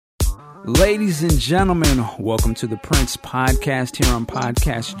Ladies and gentlemen, welcome to the Prince Podcast here on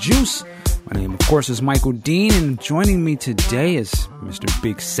Podcast Juice. My name, of course, is Michael Dean, and joining me today is Mr.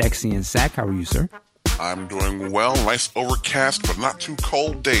 Big Sexy and Zach. How are you, sir? I'm doing well. Nice overcast, but not too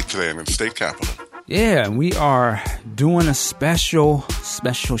cold day today in the state capital. Yeah, we are doing a special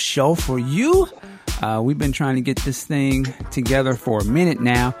show for you. We've been trying to get this thing together for a minute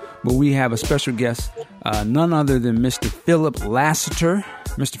now, but we have a special guest, none other than Mr. Philip Lassiter.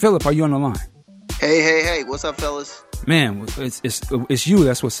 Mr. Philip, are you on the line? Hey, what's up, fellas? Man, it's you.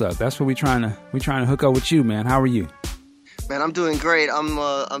 That's what's up. That's what we're trying to hook up with you, man. How are you? Man, I'm doing great.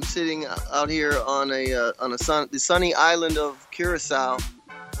 I'm sitting out here on the sunny island of Curacao,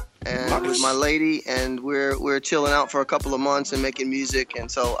 and with my lady, and we're chilling out for a couple of months and making music,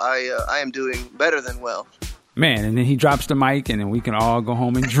 and so I am doing better than well. Man, and then he drops the mic, and then we can all go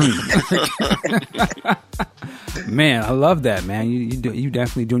home and dream. Man, I love that, man. You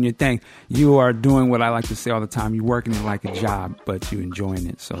definitely doing your thing. You are doing what I like to say all the time. You're working it like a job, but you're enjoying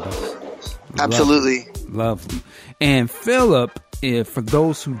it. So that's absolutely lovely. And Philip, for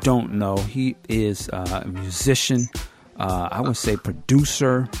those who don't know, he is a musician. I would say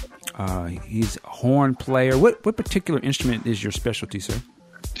producer. He's a horn player. What particular instrument is your specialty, sir?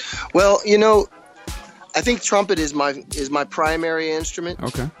 Well, I think trumpet is my primary instrument.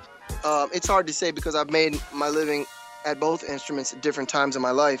 Okay. It's hard to say because I've made my living at both instruments at different times in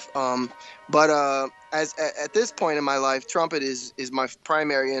my life. But at this point in my life, trumpet is my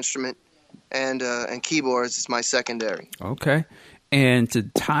primary instrument, and keyboards is my secondary. Okay. And to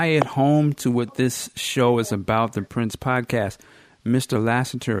tie it home to what this show is about, the Prince Podcast, Mr.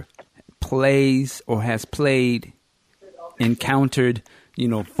 Lassiter plays or has played, encountered,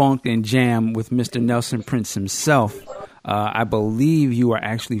 funk and jam with Mr. Nelson Prince himself. I believe you are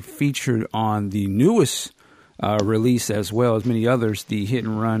actually featured on the newest release as well as many others, the Hit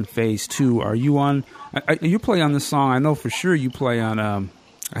and Run Phase 2. Are you play on the song? I know for sure you play on,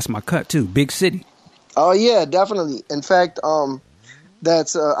 that's my cut too, Big City. Oh yeah, definitely. In fact,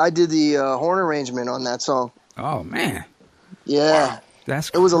 that's I did the horn arrangement on that song. Oh man. Yeah. Wow.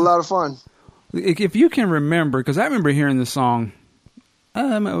 It was a lot of fun. If you can remember, because I remember hearing the song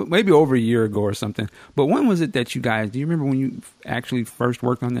maybe over a year ago or something. But when was it that do you remember when you actually first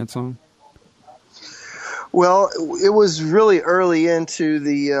worked on that song? It was really early into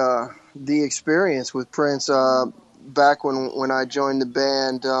the experience with Prince. Back when I joined the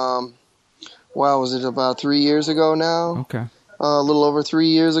band, was it about 3 years ago now? Okay. A little over 3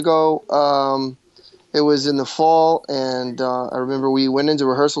 years ago. It was in the fall, and I remember we went into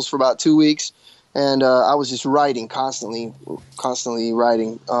rehearsals for about 2 weeks. And I was just writing, constantly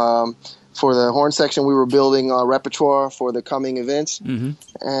writing. For the horn section, we were building a repertoire for the coming events. Mm-hmm.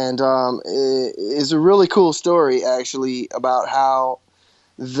 And it's a really cool story, actually, about how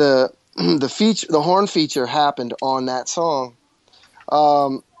the horn feature happened on that song.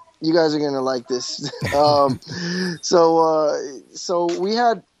 You guys are going to like this. So we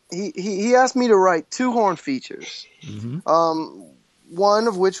had he asked me to write 2 horn features. Mm-hmm. One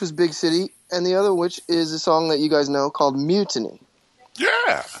of which was Big City, and the other which is a song that you guys know called Mutiny.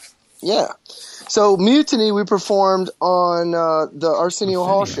 Yeah. Yeah. So Mutiny we performed on the Arsenio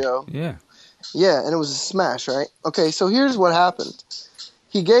Hall show. Yeah. Yeah, and it was a smash, right? Okay, so here's what happened.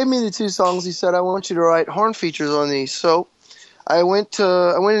 He gave me the 2 songs. He said, I want you to write horn features on these. So I went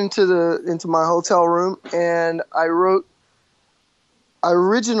into my hotel room, and I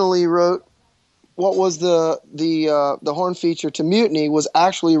originally wrote what was the horn feature to Mutiny was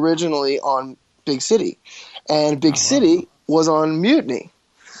actually originally on Big City, and Big City was on Mutiny.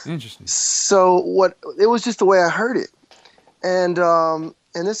 Interesting. So it was just the way I heard it, and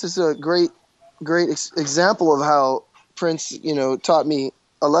this is a great example of how Prince taught me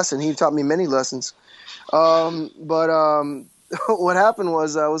a lesson. He taught me many lessons, but what happened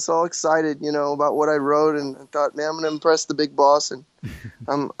was I was all excited, about what I wrote, and I thought, man, I'm going to impress the big boss, and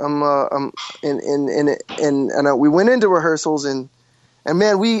we went into rehearsals, and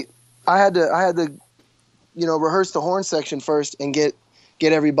man, I had to rehearse the horn section first and get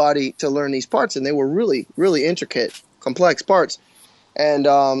everybody to learn these parts, and they were really, really intricate, complex parts, and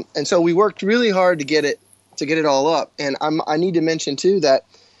so we worked really hard to get it all up, and I need to mention too that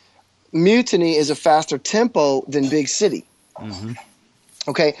Mutiny is a faster tempo than Big City. Mm-hmm.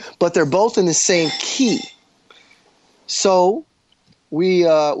 Okay, but they're both in the same key. So we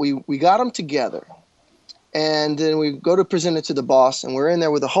got them together, and then we go to present it to the boss, and we're in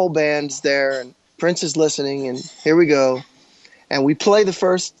there with the whole band's there, and Prince is listening, and here we go, and we play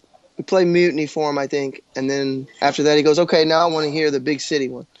Mutiny for him, I think, and then after that he goes, okay, now I want to hear the Big City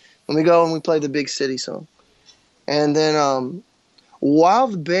one, and we go and we play the Big City song, and then while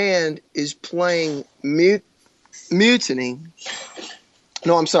the band is playing Mutiny.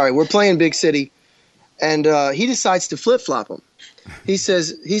 No, I'm sorry. We're playing Big City, and he decides to flip-flop them. He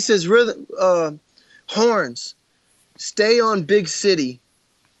says, rhythm, horns, stay on Big City.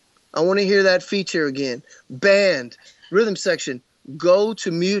 I want to hear that feature again. Band, rhythm section, go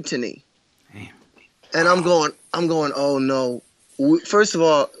to Mutiny. Damn. And I'm going, oh no. First of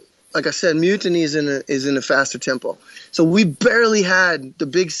all, like I said, Mutiny is in a faster tempo. So we barely had the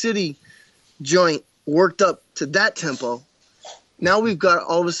Big City joint worked up to that tempo. Now we've got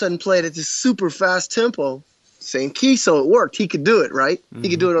all of a sudden played at this super fast tempo, same key, so it worked. He could do it, right? Mm-hmm. He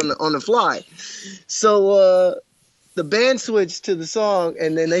could do it on the fly. So the band switched to the song,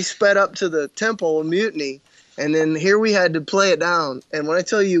 and then they sped up to the tempo of Mutiny, and then here we had to play it down. And when I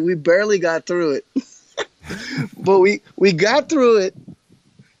tell you, we barely got through it, but we got through it.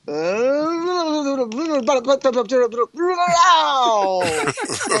 And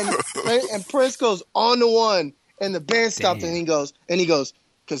Prince goes on the one, and the band stopped, and he goes,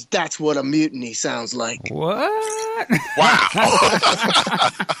 because that's what a mutiny sounds like. What? Wow.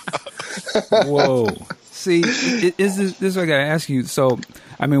 Whoa. See, is this I got to ask you. So,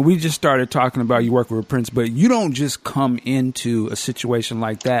 I mean, we just started talking about you working with Prince, but you don't just come into a situation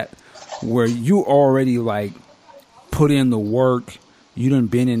like that where you already, like, put in the work. You done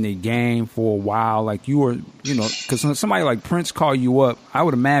been in the game for a while. Like, you were, you know, because somebody like Prince call you up, I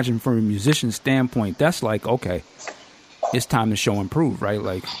would imagine from a musician standpoint, that's like, okay, it's time to show and prove, right?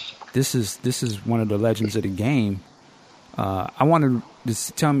 Like, this is one of the legends of the game. I wanted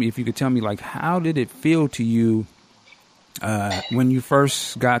to tell me, if you could tell me, like, how did it feel to you when you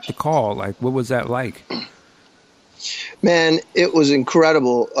first got the call? Like, what was that like? Man, it was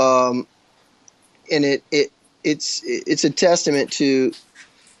incredible. And it's a testament to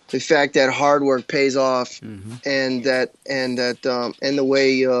the fact that hard work pays off, mm-hmm. and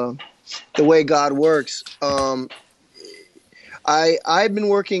the way God works. I've been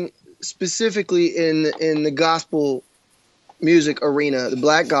working specifically in the gospel music arena, the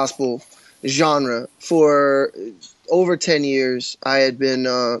black gospel genre, for over 10 years. I had been,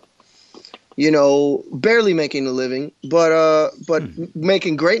 barely making a living, but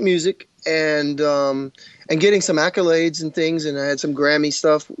making great music and getting some accolades and things. And I had some Grammy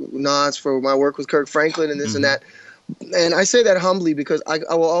stuff, nods for my work with Kirk Franklin and this and that. And I say that humbly because I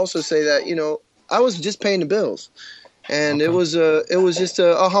will also say that, I was just paying the bills. And it was just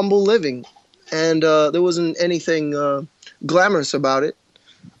a humble living, and there wasn't anything glamorous about it.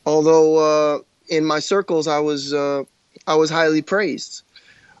 Although in my circles, I was highly praised.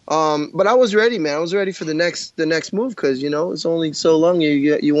 But I was ready, man. I was ready for the next move because it's only so long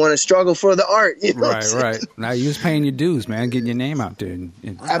you want to struggle for the art. Right. Now you was paying your dues, man, getting your name out there.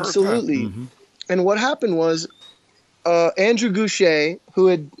 Absolutely. Mm-hmm. And what happened was Andrew Goucher, who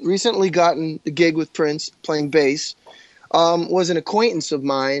had recently gotten the gig with Prince playing bass, was an acquaintance of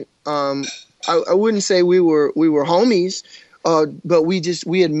mine. I wouldn't say we were homies, but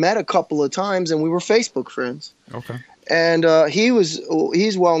we had met a couple of times and we were Facebook friends. Okay. And he's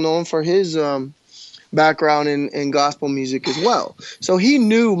well known for his background in gospel music as well. So he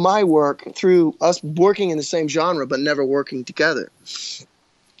knew my work through us working in the same genre but never working together.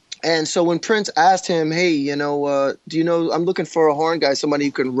 And so when Prince asked him, "Hey, do you know I'm looking for a horn guy, somebody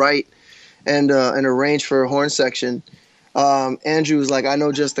who can write and arrange for a horn section," Andrew was like, "I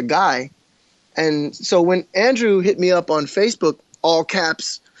know just the guy." And so when Andrew hit me up on Facebook, all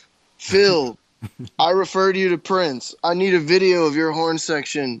caps, "Phil, I referred you to Prince. I need a video of your horn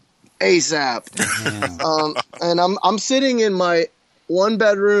section ASAP." And I'm sitting in my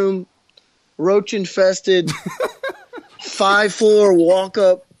 1-bedroom, roach-infested, 5-floor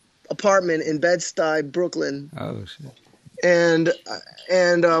walk-up apartment in Bed-Stuy, Brooklyn. Oh shit! And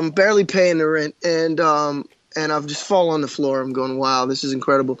barely paying the rent, and I've just fallen on the floor. I'm going, wow, this is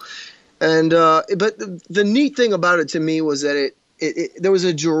incredible. And but the neat thing about it to me was that there was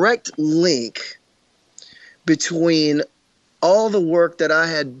a direct link between all the work that I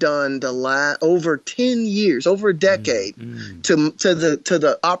had done over 10 years, over a decade, to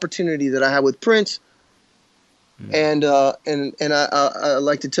the opportunity that I had with Prince. And I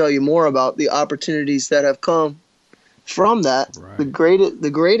like to tell you more about the opportunities that have come from that. Right. The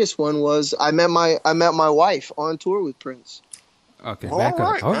greatest one was I met my wife on tour with Prince. Okay, back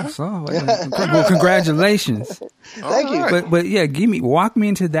up. Oh, so well, congratulations. Thank you. But yeah, walk me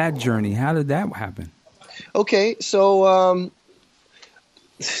into that journey. How did that happen? Okay, so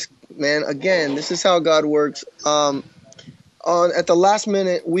man, again, this is how God works. At the last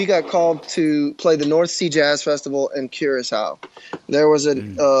minute, we got called to play the North Sea Jazz Festival in Curaçao. There was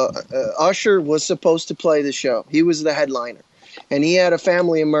Usher was supposed to play the show. He was the headliner. and he had a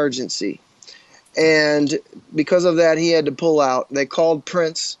family emergency. And because of that, he had to pull out. They called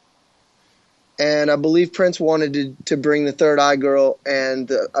Prince, and I believe Prince wanted to bring the Third Eye Girl,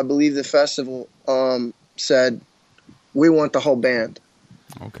 and I believe the festival said, we want the whole band.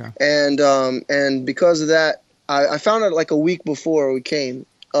 Okay. And because of that, I found out like a week before we came.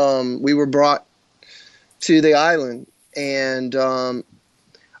 We were brought to the island, and I'm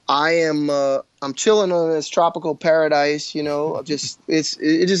chilling on this tropical paradise, you know. It just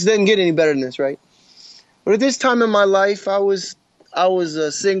didn't get any better than this, right? But at this time in my life, I was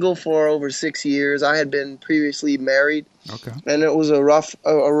single for over 6 years. I had been previously married, okay, and it was a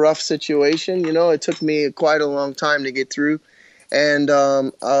rough situation. You know, it took me quite a long time to get through. And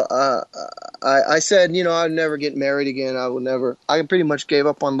I said, you know, I'd never get married again. I pretty much gave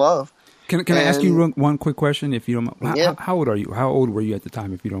up on love. Can I ask you one quick question, if you don't mind? Yeah. How old are you? How old were you at the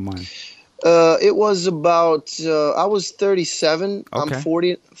time, if you don't mind? It was about, I was 37. Okay. I'm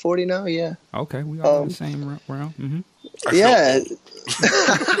 40 now, yeah. Okay, we are in the same round. Mm-hmm. Yeah.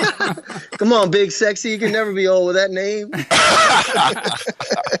 Come on, Big Sexy. You can never be old with that name.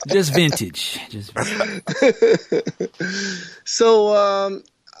 Just vintage. So,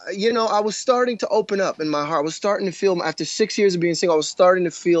 you know, I was starting to open up in my heart. I was starting to feel, after 6 years of being single, I was starting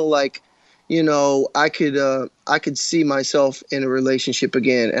to feel like, you know, I could see myself in a relationship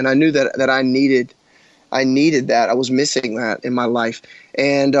again. And I knew that I needed that. I was missing that in my life.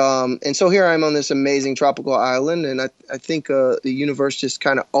 And so here I am on this amazing tropical island. And I think the universe just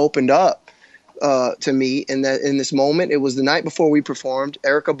kind of opened up to me in this moment. It was the night before we performed.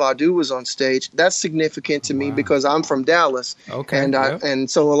 Erykah Badu was on stage. That's significant to me because I'm from Dallas. Okay. And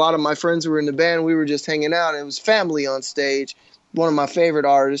so a lot of my friends were in the band. We were just hanging out. It was family on stage, one of my favorite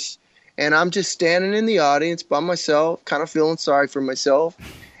artists. And I'm just standing in the audience by myself, kind of feeling sorry for myself.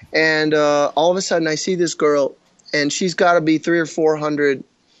 And all of a sudden I see this girl, and she's got to be 300 or 400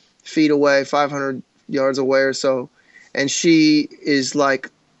 feet away, 500 yards away or so. And she is like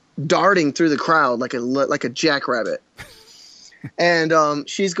darting through the crowd like a jackrabbit. And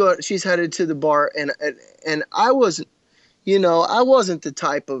she's headed to the bar, and I wasn't the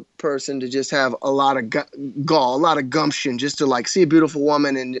type of person to just have a lot of gall, a lot of gumption, just to like see a beautiful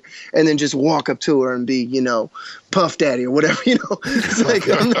woman and then just walk up to her and be, you know, Puff Daddy or whatever, you know. It's like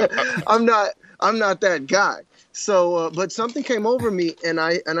I'm not that guy. So, but something came over me, and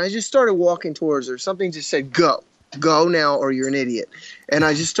I just started walking towards her. Something just said, go now, or you're an idiot. And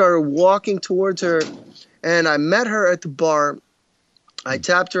I just started walking towards her, and I met her at the bar. I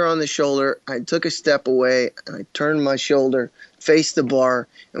tapped her on the shoulder. I took a step away, and I turned my shoulder, faced the bar.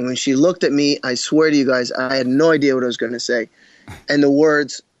 And when she looked at me, I swear to you guys, I had no idea what I was going to say. And the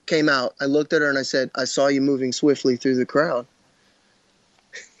words came out. I looked at her and I said, I saw you moving swiftly through the crowd.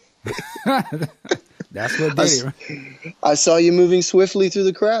 That's what did it, right? I saw you moving swiftly through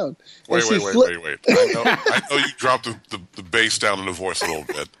the crowd. Wait. I know you dropped the bass down in the voice a little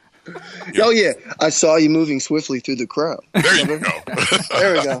bit. Yeah. Oh, yeah. I saw you moving swiftly through the crowd. There you go.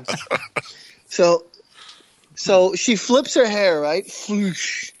 There we go. So she flips her hair, right?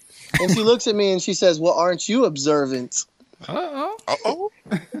 Floosh. And she looks at me and she says, well, aren't you observant? Uh-oh.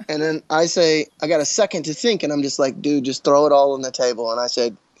 And then I say, I got a second to think. And I'm just like, dude, just throw it all on the table. And I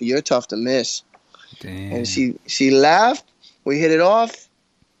said, you're tough to miss. Damn. And she laughed. We hit it off.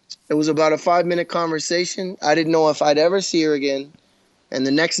 It was about a 5-minute conversation. I didn't know if I'd ever see her again. And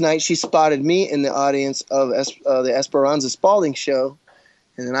the next night, she spotted me in the audience of the Esperanza Spalding show.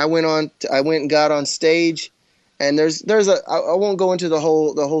 And then I went and got on stage. And I won't go into the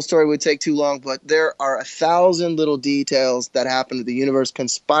whole story. It would take too long. But there are 1,000 little details that happen to the universe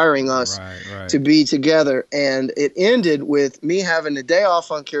conspiring us to be together. And it ended with me having a day off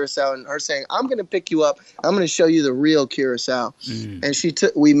on Curacao and her saying, I'm going to pick you up. I'm going to show you the real Curacao. And she's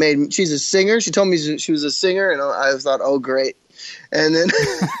a singer. She told me she was a singer. And I thought, oh, great. And then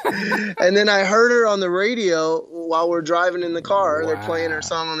and then I heard her on the radio while we're driving in the car. Wow. They're playing her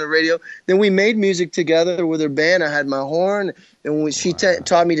song on the radio. Then we made music together with her band. I had my horn. And she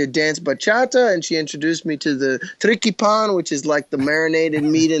taught me to dance bachata, and she introduced me to the triquipan, which is like the marinated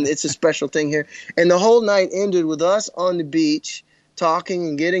meat, and it's a special thing here. And the whole night ended with us on the beach talking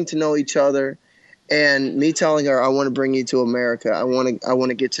and getting to know each other, and me telling her, I want to bring you to America. I want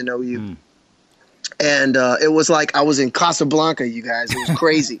to get to know you. And it was like I was in Casablanca, you guys. It was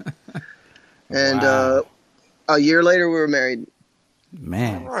crazy. And a year later, we were married.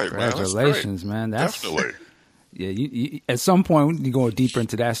 Man, right, congratulations, man. That's definitely. Yeah, you at some point you go deeper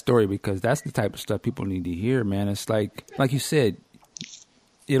into that story, because that's the type of stuff people need to hear, man. It's like you said,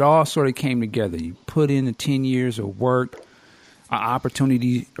 it all sort of came together. You put in the 10 years of work, an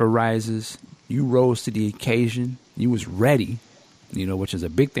opportunity arises, you rose to the occasion, you was ready, which is a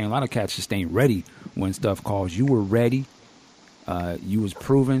big thing. A lot of cats just ain't ready when stuff calls. You were ready. You was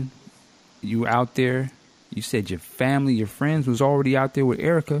proven. You were out there. You said your family, your friends was already out there with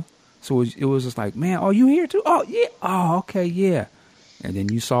Erica. So it was just like, man, you here too? Oh, yeah. Oh, okay, yeah. And then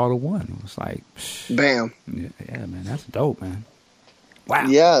you saw the one. It was like, bam. Yeah, man, that's dope, man. Wow.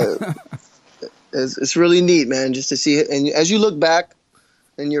 Yeah. It's really neat, man, just to see it. And as you look back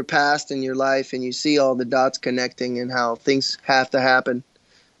in your past and your life and you see all the dots connecting and how things have to happen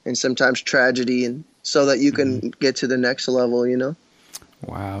and sometimes tragedy, and so that you can get to the next level,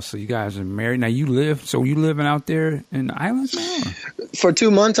 Wow. So you guys are married. Now you living out there in the islands now? For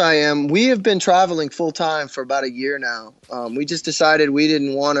 2 months I am. We have been traveling full time for about a year now. We just decided we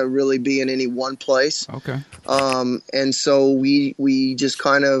didn't want to really be in any one place. Okay. And so we just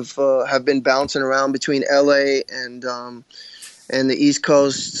kind of have been bouncing around between LA and the East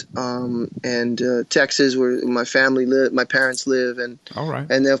Coast, and Texas, where my family live, my parents live, and all right.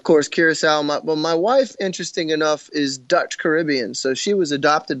 And then of course Curacao. My wife, interesting enough, is Dutch Caribbean, so she was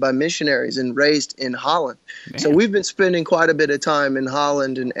adopted by missionaries and raised in Holland. Damn. So we've been spending quite a bit of time in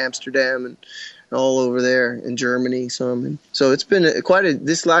Holland and Amsterdam and all over there, in Germany. So it's been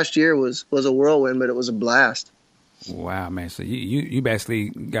this last year was a whirlwind, but it was a blast. Wow, man! So you basically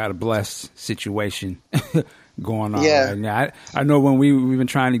got a blessed situation going on Yeah. right now. I know when we've been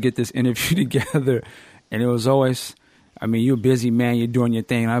trying to get this interview together, and it was always, I mean, you're a busy man, you're doing your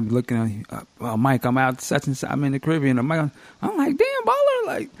thing. I'm looking at you, well, Mike, I'm out such and such, I'm in the Caribbean. I'm like, damn, baller,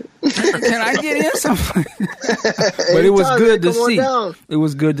 like, can I get in something? But it was good to see. It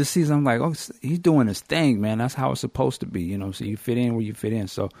was good to see. So I'm like, he's doing his thing, man. That's how it's supposed to be, so you fit in where you fit in.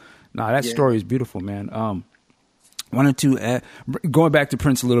 So, that story is beautiful, man. Wanted to, going back to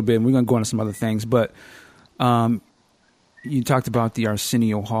Prince a little bit, and we're going to go into some other things, but you talked about the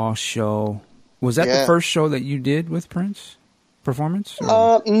Arsenio Hall show. Was that the first show that you did with Prince performance?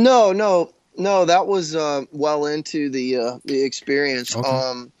 No. That was well into the experience.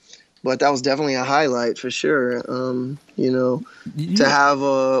 Okay. But that was definitely a highlight for sure. To have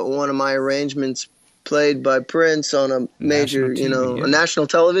one of my arrangements played by Prince on a major, a national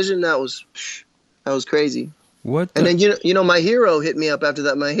television, that was crazy. What? And then my hero hit me up after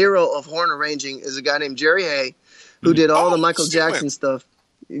that. My hero of horn arranging is a guy named Jerry Hay, who did all the Michael Jackson stuff.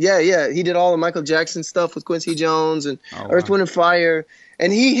 Yeah, he did all the Michael Jackson stuff with Quincy Jones and Earth, Wind and Fire.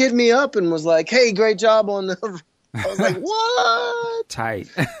 And he hit me up and was like, "Hey, great job on the." I was like, "What?" Tight.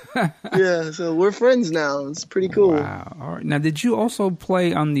 Yeah, so we're friends now. It's pretty cool. Wow. All right. Now, did you also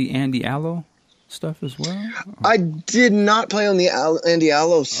play on the Andy Allo stuff as well? I did not play on the Andy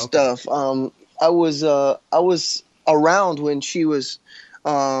Allo stuff. I was around when she was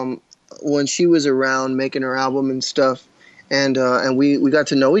around making her album and stuff, and we got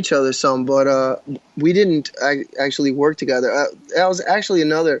to know each other some, but we didn't actually work together. That was actually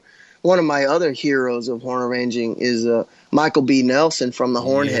one of my other heroes of horn arranging is Michael B. Nelson from the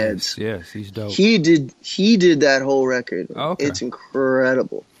Hornheads. Yes, he's dope. He did that whole record. Okay. It's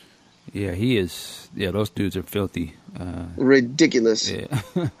incredible. Yeah, he is. Yeah, those dudes are filthy. Ridiculous. Yeah.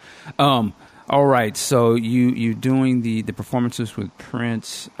 All right, so you doing the performances with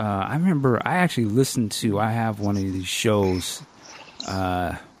Prince. I remember I actually listened to. I have one of these shows.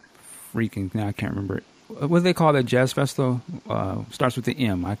 Now I can't remember it. What do they call that jazz festival? Starts with the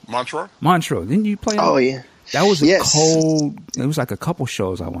M. Montreux. Didn't you play? Oh yeah. That was cold. It was like a couple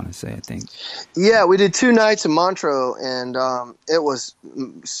shows. I want to say. I think. Yeah, we did 2 nights in Montreux, and it was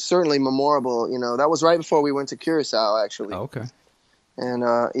certainly memorable. That was right before we went to Curacao, actually. Oh, okay. And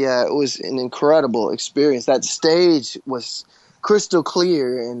it was an incredible experience. That stage was crystal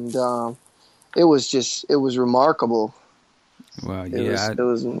clear, and it was remarkable. Well, yeah, it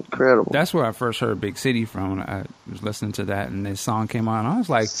was incredible. That's where I first heard Big City from. I was listening to that, and this song came on. I was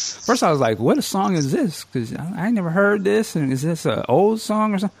like, what a song is this? Because I never heard this, and is this an old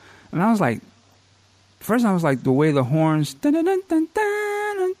song or something? And I was like, the way the horns, dun, dun, dun, dun,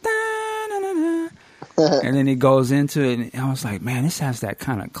 dun, dun, dun, dun, dun. And then it goes into it, and I was like, man, this has that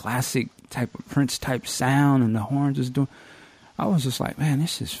kind of classic type of Prince type sound, and the horns is doing. I was just like, man,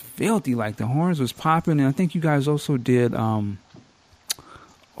 this is filthy. Like the horns was popping, and I think you guys also did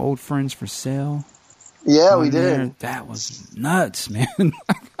Old Friends for Sale. Yeah, we did. There. That was nuts, man.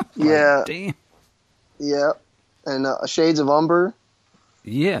 Yeah. Like, damn. Yeah, and Shades of Umber.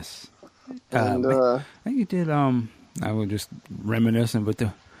 Yes. And I think you did. I was just reminiscing, but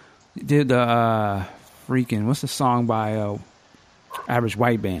you did freaking. What's the song by Average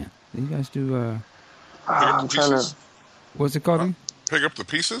White Band? Did you guys do? I'm trying to. What's it called? Pick Up the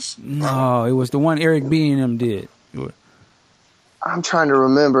Pieces? No, it was the one Eric B and them did. I'm trying to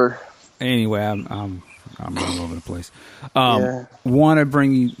remember. Anyway, I'm I'm all over the place. Yeah. Want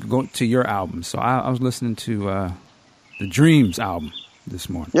to go to your album. So I was listening to the Dreams album this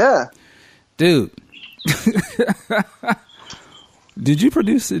morning. Yeah. Dude. Did you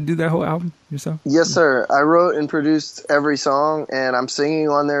do that whole album yourself? Yes, sir. I wrote and produced every song, and I'm singing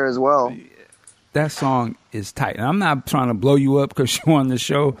on there as well. That song is tight. And I'm not trying to blow you up because you're on the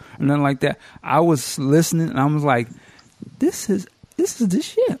show or nothing like that. I was listening, and I was like, this is the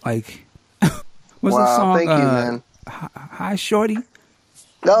shit. Like, what's the song? Thank you, man. Hi, Shorty.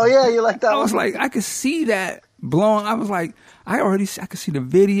 Oh, yeah, you like that I one? was like, I could see that blowing. I was like, I could see the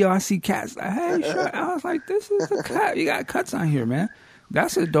video. I see cats. Like, hey, Shorty. I was like, this is a cut. You got cuts on here, man.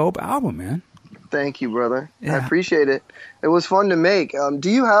 That's a dope album, man. Thank you, brother. Yeah. I appreciate it. It was fun to make. Do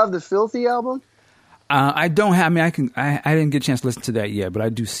you have the Filthy album? I don't have. I didn't get a chance to listen to that yet, but I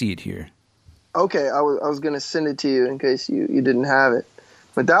do see it here. Okay, I was gonna send it to you in case you didn't have it.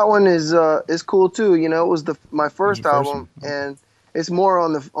 But that one is cool too. You know, it was my first album, and it's more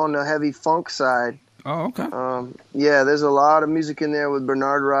on the heavy funk side. Oh, okay. Yeah, there's a lot of music in there with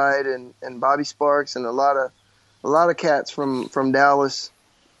Bernard Wright and Bobby Sparks and a lot of cats from Dallas,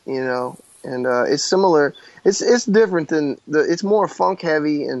 you know. And it's similar. It's different than it's more funk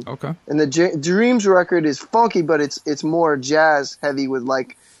heavy and okay. And the Dreams record is funky, but it's more jazz heavy with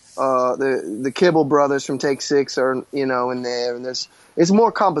like the Kibble brothers from Take Six are, you know, in there, and it's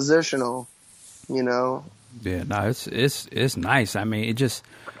more compositional, you know. Yeah, no, it's nice. I mean,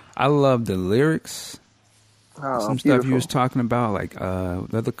 I love the lyrics. Some stuff you was talking about, like the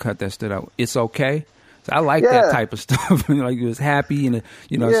other cut that stood out. It's okay. So I like that type of stuff. Like it was happy and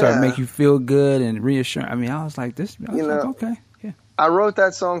started to make you feel good and reassuring. I mean, I was like this. I was like, okay, yeah. I wrote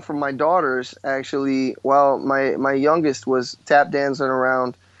that song for my daughters actually. While my youngest was tap dancing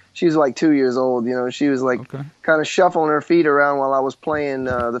around. She was like 2 years old. You know, she was like kind of shuffling her feet around while I was playing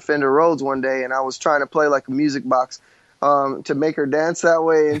the Fender Rhodes one day, and I was trying to play like a music box to make her dance that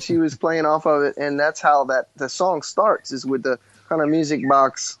way, and she was playing off of it, and that's how the song starts, is with the kind of music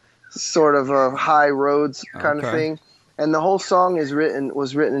box sort of high Rhodes kind of thing. And the whole song was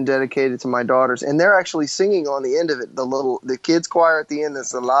written and dedicated to my daughters, and they're actually singing on the end of it. The kids choir at the end,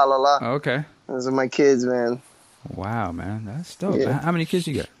 that's the la la la. Okay, those are my kids, man. Wow, man, that's dope. Yeah. How many kids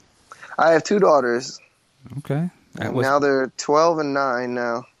you got? I have 2 daughters. Okay, Now they're 12 and 9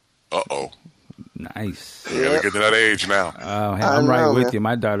 now. Uh-oh. Nice. Yeah, they get to that age now. Oh, hey, I'm right with you.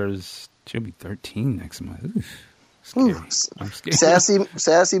 My she'll be 13 next month. Scary. I'm scared.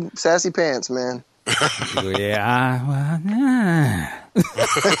 Sassy pants, man. Yeah,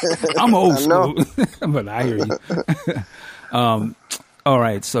 I'm old school, but I hear you. All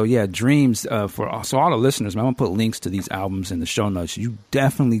right, so yeah, Dreams so all the listeners, man, I'm gonna put links to these albums in the show notes. You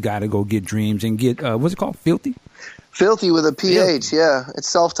definitely got to go get Dreams and get what's it called, Filthy? Filthy with a PH, yeah. It's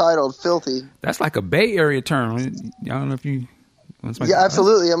self-titled, Filthy. That's like a Bay Area term. I don't know if you. Yeah,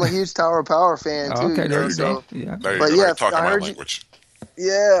 absolutely. I'm a huge Tower of Power fan too. Okay, there you go. Yeah, but yeah, talking my language.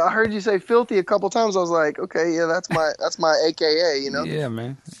 Yeah, I heard you say filthy a couple times. I was like, okay, yeah, that's my AKA, you know. Yeah,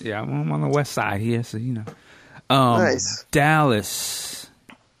 man. Yeah, I'm on the west side here, so you know. Nice. Dallas.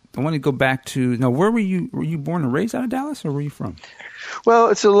 I want to go back to where were you? Were you born and raised out of Dallas, or were you from? Well,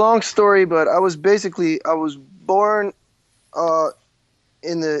 it's a long story, but I was born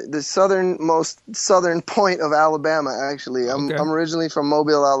in the southernmost southern point of Alabama. Actually, I'm originally from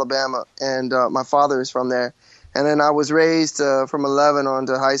Mobile, Alabama, and my father is from there. And then I was raised from 11 on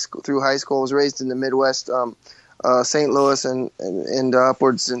to high school. Through high school, I was raised in the Midwest, St. Louis and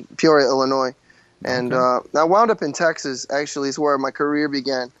upwards in Peoria, Illinois. And I wound up in Texas. Actually, is where my career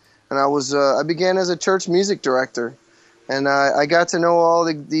began. And I began as a church music director. And I got to know all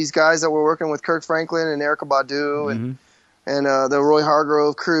these guys that were working with Kirk Franklin and Erykah Badu and the Roy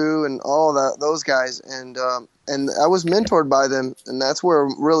Hargrove crew and all those guys. And I was mentored by them. And that's where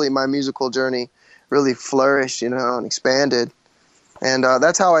really my musical journey really flourished, and expanded. And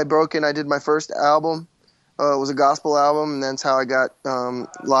that's how I broke in. I did my first album. It was a gospel album, and that's how I got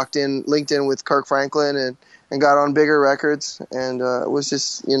linked in with Kirk Franklin and got on bigger records. And it was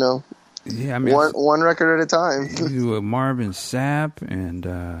just, yeah, I mean, one record at a time. You Marvin Sapp and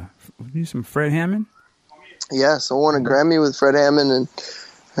some Fred Hammond? Yes, I won a Grammy with Fred Hammond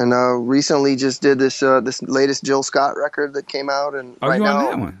and recently just did this latest Jill Scott record that came out. And right you on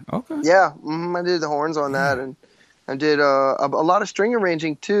that one? Okay. Yeah, I did the horns on that, and I did a lot of string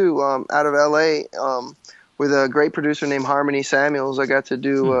arranging too out of L.A. With a great producer named Harmony Samuels. I got to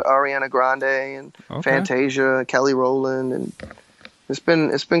do Ariana Grande and Fantasia, Kelly Rowland, and it's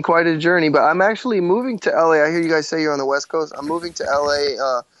been quite a journey. But I'm actually moving to L.A. I hear you guys say you're on the West Coast. I'm moving to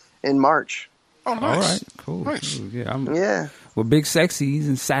L.A. In March. Oh, nice. All right, cool. Nice. Cool. Yeah, Well, Big Sexy, he's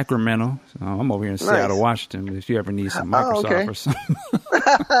in Sacramento. So I'm over here in Seattle, Washington. If you ever need some Microsoft or some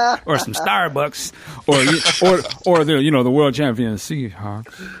or some Starbucks or the world champion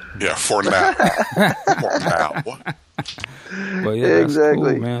Seahawks. Yeah, for now. For now. But yeah, that's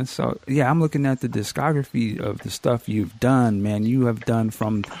cool, man. So yeah, I'm looking at the discography of the stuff you've done, man. You have done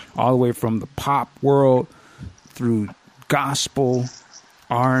from all the way from the pop world through gospel,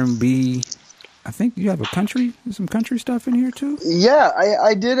 R&B. I think you have some country stuff in here too. Yeah,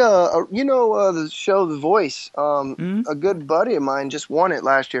 I did the show The Voice. A good buddy of mine just won it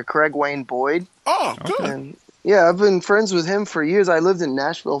last year, Craig Wayne Boyd. Oh, good. And yeah, I've been friends with him for years. I lived in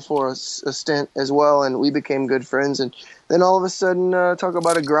Nashville for a stint as well, and we became good friends. And then all of a sudden, talk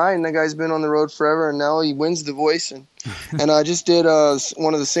about a grind. That guy's been on the road forever, and now he wins The Voice. And I just did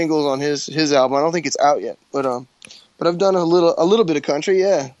one of the singles on his album. I don't think it's out yet, but I've done a little bit of country,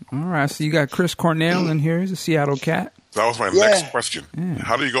 yeah. All right, so you got Chris Cornell in here. He's a Seattle cat. That was my next question. Yeah.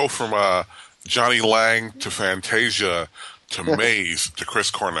 How do you go from Johnny Lang to Fantasia to Maze to Chris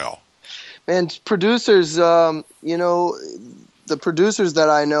Cornell? And producers, the producers that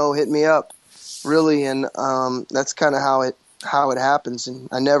I know hit me up, really, and that's kind of how it happens. And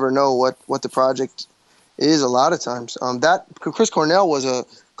I never know what the project is a lot of times. That Chris Cornell was a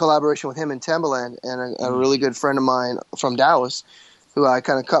collaboration with him and Timbaland, and a really good friend of mine from Dallas, who I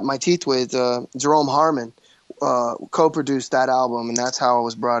kind of cut my teeth with, Jerome Harmon, co-produced that album, and that's how I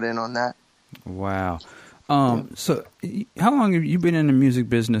was brought in on that. Wow. So how long have you been in the music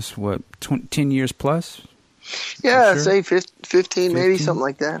business? What, 10 years plus? Yeah, sure? Say 15, maybe something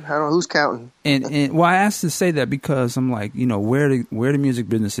like that. I don't know who's counting. And well, I asked to say that because I'm like, where the music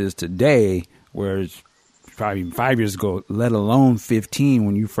business is today, whereas probably 5 years ago, let alone 15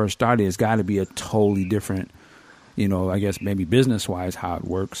 when you first started, it's got to be a totally different, I guess maybe business wise how it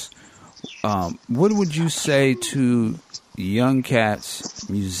works. What would you say to young cats,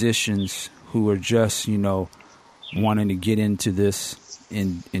 musicians who are just, wanting to get into this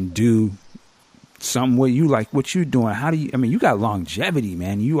and do something what you're doing? How do you, you got longevity,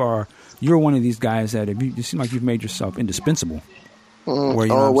 man. You're one of these guys that you seem like you've made yourself indispensable.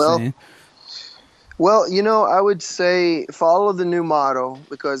 What I'm saying? Well, I would say follow the new model,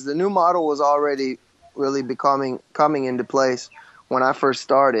 because the new model was already really coming into place when I first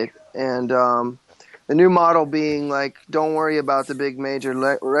started. And the new model being like, don't worry about the big major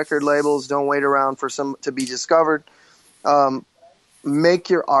record labels. Don't wait around for some to be discovered. Make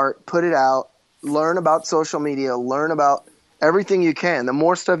your art, put it out, learn about social media, learn about everything you can. The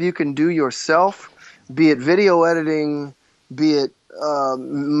more stuff you can do yourself, be it video editing, be it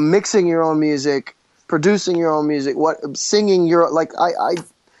mixing your own music, producing your own music, singing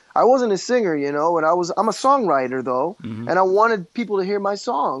I wasn't a singer, but I'm a songwriter though, and I wanted people to hear my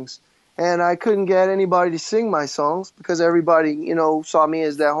songs, and I couldn't get anybody to sing my songs because everybody, saw me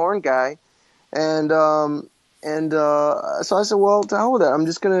as that horn guy, and so I said, well, to hell with that. I'm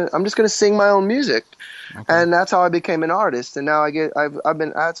just gonna sing my own music, and that's how I became an artist. And now I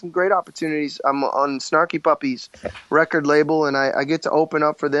had some great opportunities. I'm on Snarky Puppy's record label, and I get to open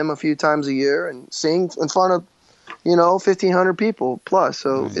up for them a few times a year and sing in front of 1,500 people plus.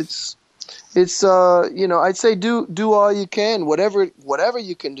 So nice. It's I'd say do all you can, whatever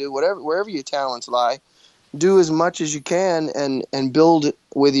you can do, wherever your talents lie, do as much as you can and build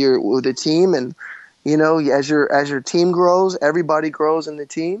with the team. And as your team grows, everybody grows in the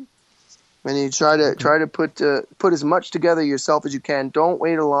team, and you try to put as much together yourself as you can. Don't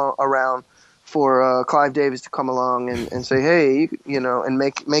wait around for Clive Davis to come along and say, hey, and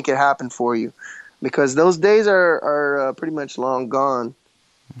make it happen for you, because those days are pretty much long gone.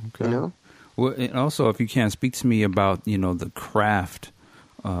 Okay. Well, and also, if you can speak to me about the craft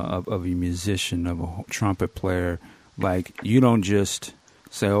of a musician, of a trumpet player, like you don't just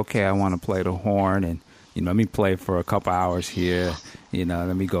say, okay, I want to play the horn and, let me play for a couple hours here,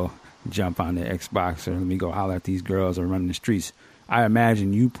 let me go jump on the Xbox, or let me go holler at these girls or run the streets. I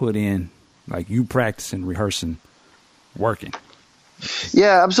imagine you put in, like, you practicing, rehearsing, working.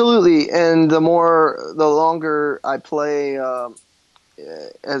 Yeah, absolutely. And the longer I play in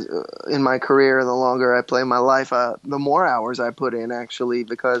my career, the longer I play my life, the more hours I put in, actually,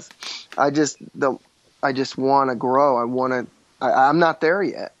 because I just want to grow. I'm not there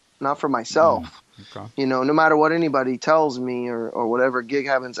yet, not for myself. Okay. No matter what anybody tells me or whatever gig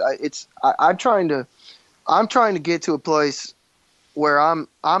happens, I'm trying to get to a place where I'm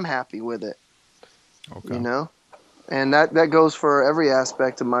happy with it. Okay. And that goes for every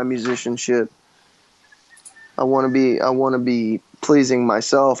aspect of my musicianship. I want to be pleasing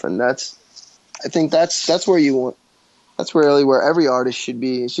myself, and I think that's where that's really where every artist should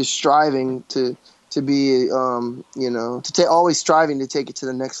be. It's just striving to to be, always striving to take it to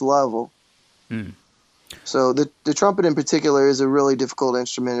the next level. Mm. So the trumpet in particular is a really difficult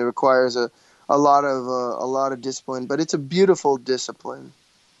instrument. It requires a lot of discipline, but it's a beautiful discipline.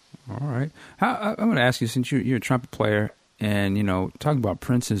 All right. I'm going to ask you, since you're a trumpet player, and talking about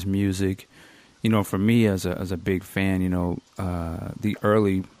Prince's music, for me as a big fan, the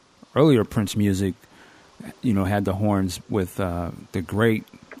earlier Prince music, had the horns with the great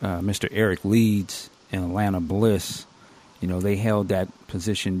Mr. Eric Leeds and Atlanta Bliss. They held that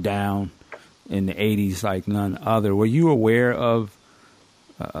position down in the 80s like none other. Were you aware of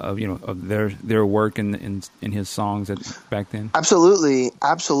their work in his songs back then? Absolutely.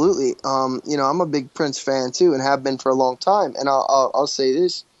 I'm a big Prince fan too, and have been for a long time. And I'll say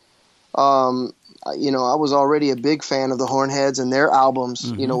this, I was already a big fan of the Hornheads and their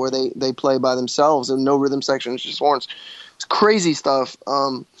albums, Mm-hmm. Where they play by themselves and no rhythm sections, just horns. It's crazy stuff.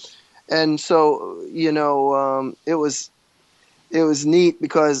 And so, it was neat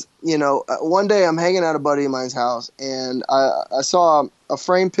because, one day I'm hanging at a buddy of mine's house, and I saw a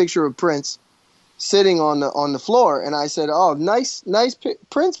framed picture of Prince sitting on the floor, and I said, "Oh, nice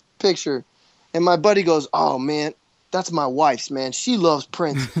Prince picture." And my buddy goes, "Oh man, that's my wife's, man. She loves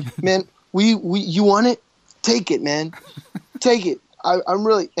Prince, man. You want it? Take it, man. Take it. I'm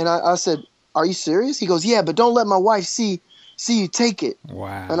really." And I said, "Are you serious?" He goes, "Yeah, but don't let my wife see you take it."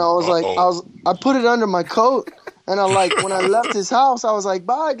 Wow. And I was like, I put it under my coat. And when I left his house, I was like,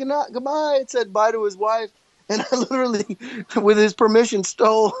 "Bye, good night, goodbye." It said bye to his wife. And I literally, with his permission,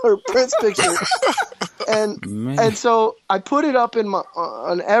 stole her Prince picture. And so I put it up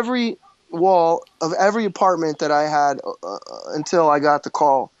on every wall of every apartment that I had until I got the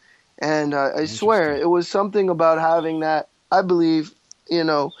call. And I swear it was something about having that, I believe,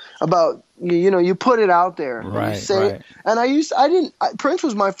 about, you put it out there. Right, and you say it. And Prince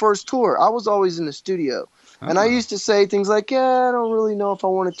was my first tour. I was always in the studio. And I used to say things like, "Yeah, I don't really know if I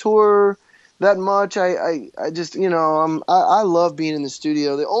want to tour that much. I just, I love being in the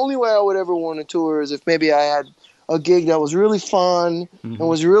studio. The only way I would ever want to tour is if maybe I had a gig that was really fun and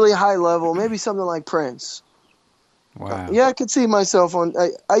was really high level, maybe something like Prince." Wow. Yeah, I could see myself on.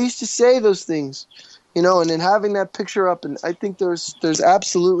 I used to say those things, and then having that picture up, and I think there's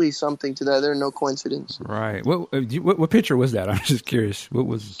absolutely something to that. There's no coincidence. Right. What picture was that? I'm just curious. What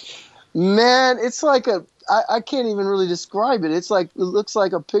was? Man, it's like I can't even really describe it. It looks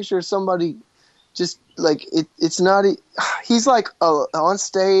like a picture of somebody, just like it's not. He's like on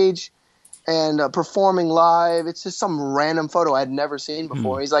stage and performing live. It's just some random photo I'd never seen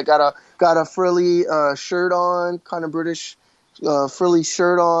before. He's like got a frilly shirt on, kind of British frilly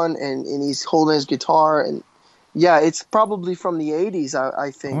shirt on, and he's holding his guitar. And yeah, it's probably from the 80s,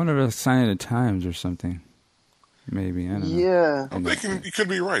 I think. I wonder if it's a sign of the times or something. Maybe, I don't know. Yeah. You could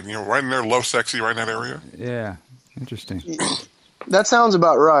be right. Right in there, Love Sexy, right in that area. Yeah, interesting. That sounds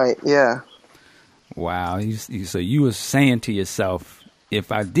about right. Yeah. Wow. So you were saying to yourself,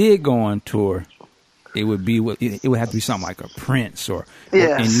 if I did go on tour, it would have to be something like a Prince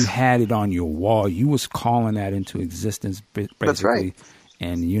and you had it on your wall. You was calling that into existence, basically. That's right.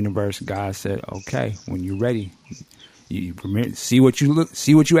 And the universe, God said, "Okay, when you're ready, you see what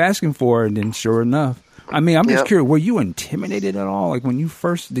you're asking for," and then sure enough. I mean, I'm just curious, were you intimidated at all? Like when you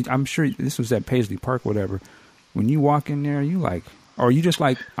first I'm sure this was at Paisley Park, whatever. When you walk in there, you like, or are you just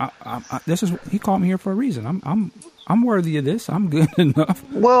like, he called me here for a reason. I'm worthy of this. I'm good enough.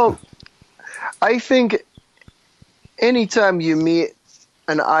 Well, I think anytime you meet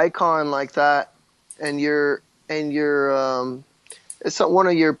an icon like that, and you're it's one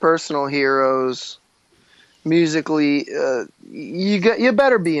of your personal heroes musically, you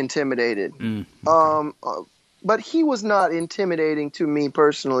better be intimidated. Okay. But he was not intimidating to me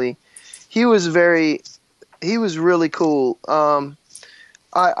personally. He was really cool. I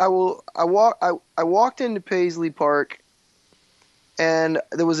walked into Paisley Park, and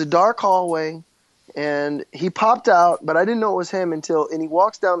there was a dark hallway, and he popped out, but I didn't know it was him and he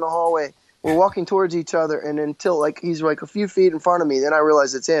walks down the hallway. We're walking towards each other, and until he's like a few feet in front of me, then I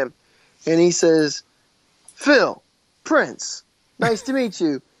realize it's him. And he says, "Phil, Prince, nice to meet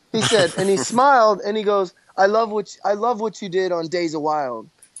you." He said, and he smiled, and he goes, I love what you did on Days of Wild,"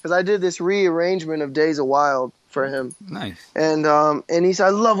 because I did this rearrangement of Days of Wild for him. Nice. And he said, "I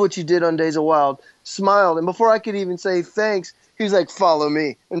love what you did on Days of Wild." Smiled, and before I could even say thanks, he's like, "Follow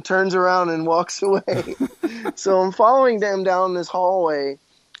me," and turns around and walks away. So I'm following them down this hallway.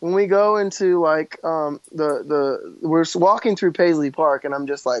 When we go into we're walking through Paisley Park, and I'm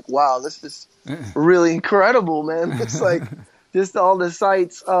just like, wow, this is really incredible, man. It's like just all the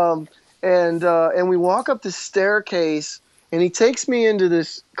sights. And we walk up the staircase, and he takes me into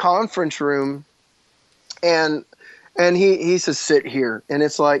this conference room, and he says, sit here, and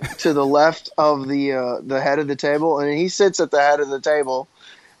it's like to the left of the head of the table, and he sits at the head of the table,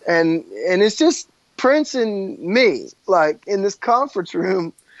 and it's just Prince and me, like in this conference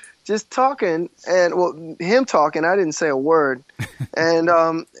room, just talking, and him talking. I didn't say a word, and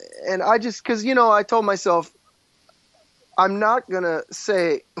I just, because I told myself I'm not gonna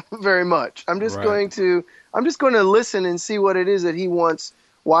say very much. I'm just going to listen and see what it is that he wants,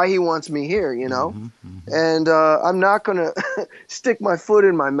 why he wants me here, and I'm not gonna stick my foot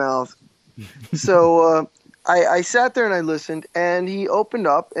in my mouth. So I sat there and I listened, and he opened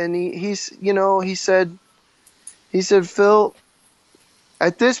up, and he said, Phil,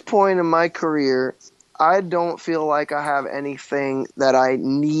 at this point in my career, I don't feel like I have anything that I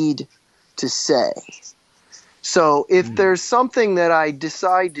need to say. So if there's something that I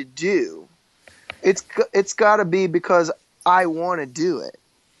decide to do, it's got to be because I want to do it.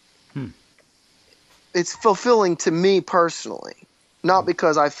 It's fulfilling to me personally, not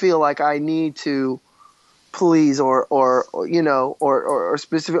because I feel like I need to please or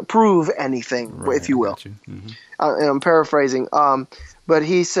specific prove anything, if you will. And I'm paraphrasing. But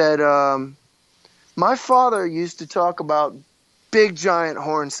he said, my father used to talk about big giant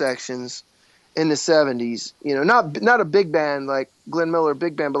horn sections in the 70s, not a big band like Glenn Miller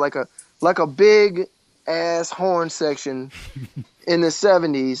big band, but like a big ass horn section in the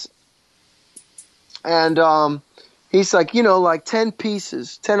 70s. And he's like, like 10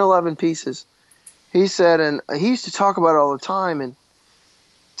 pieces, 10, 11 pieces. He said, and he used to talk about it all the time, and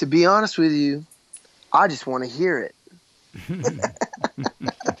to be honest with you, I just want to hear it.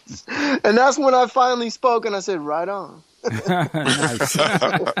 And that's when I finally spoke, and I said, right on. Nice.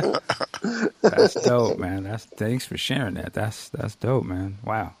 That's dope, man. Thanks for sharing that. That's dope, man.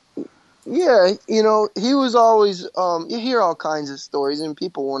 Wow. Yeah, he was always, you hear all kinds of stories, and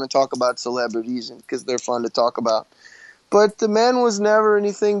people want to talk about celebrities because they're fun to talk about. But the man was never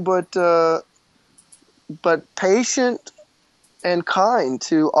anything but patient and kind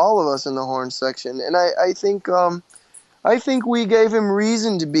to all of us in the horn section. And I think we gave him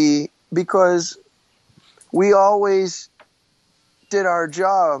reason to be, because we always did our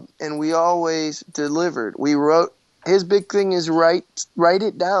job and we always delivered. We wrote. His big thing is write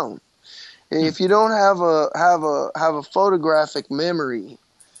it down. If you don't have a photographic memory,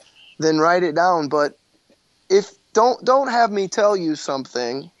 then write it down. But if don't have me tell you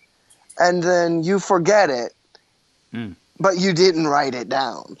something and then you forget it, but you didn't write it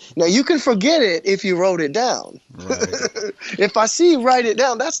down. Now you can forget it if you wrote it down. Right. If I see you write it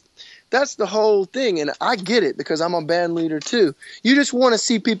down, that's the whole thing, and I get it because I'm a band leader too. You just want to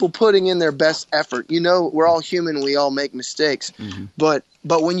see people putting in their best effort. We're all human, we all make mistakes. Mm-hmm.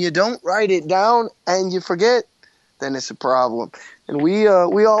 But when you don't write it down and you forget, then it's a problem. And we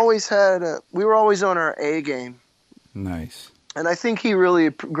always we were always on our A game. Nice. And I think he really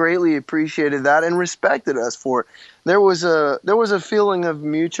greatly appreciated that and respected us for it. There was a feeling of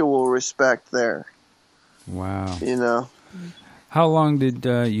mutual respect there. Wow. How long did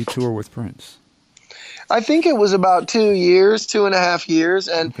you tour with Prince? I think it was about 2.5 years.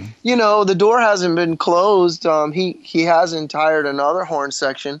 And, okay. The door hasn't been closed. He hasn't hired another horn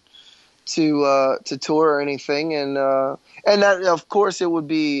section to tour or anything. And that, of course, it would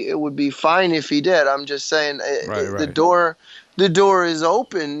be fine if he did. I'm just saying the door is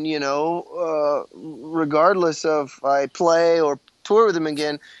open, regardless of if I play or tour with him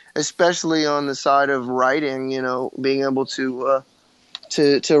again, especially on the side of writing, being able to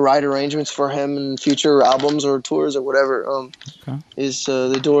write arrangements for him in future albums or tours or whatever. Is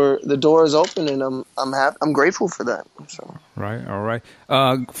the door is open, and I'm grateful for that. So. Right, all right.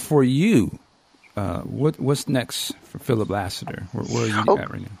 For you, what's next for Philip Lassiter? Where are you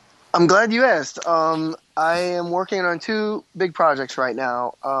at right now? I'm glad you asked. I am working on 2 big projects right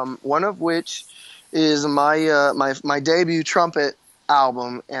now. One of which is my debut trumpet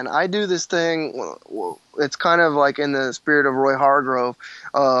album, and I do this thing. It's kind of like in the spirit of Roy Hargrove,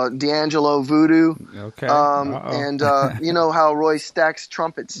 D'Angelo Voodoo. Okay. And you know how Roy stacks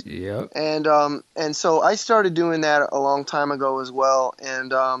trumpets. Yep. And so I started doing that a long time ago as well,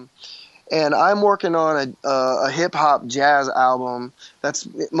 and I'm working on a hip hop jazz album that's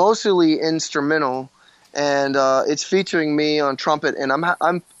mostly instrumental, and it's featuring me on trumpet, and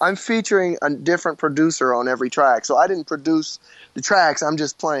I'm featuring a different producer on every track. So I didn't produce the tracks; I'm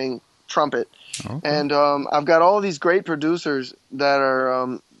just playing trumpet. Okay. And I've got all these great producers that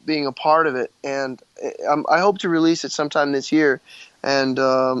are being a part of it, and I hope to release it sometime this year. And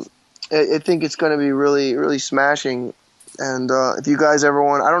I think it's going to be really, really smashing. And if you guys ever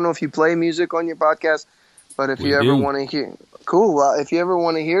want, I don't know if you play music on your podcast, but if you ever want to hear, cool. If you ever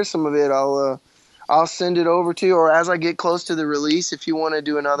want to hear some of it, I'll I'll send it over to you. Or as I get close to the release, if you want to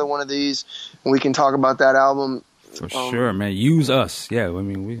do another one of these, we can talk about that album. For sure, man. Use us. Yeah, I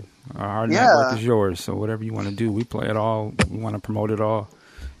mean, our network is yours. So whatever you want to do, we play it all. We want to promote it all.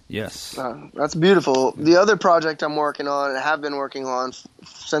 Yes. That's beautiful. The other project I'm working on and have been working on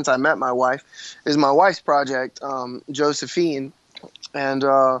since I met my wife is my wife's project, Josephine. And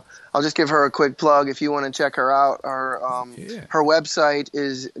I'll just give her a quick plug if you want to check her out. Her website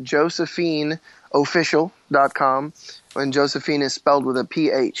is josephineofficial.com, and Josephine is spelled with a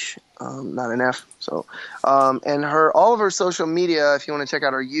PH, not an F. So, and all of her social media, if you want to check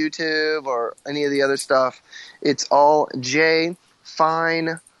out her YouTube or any of the other stuff, it's all J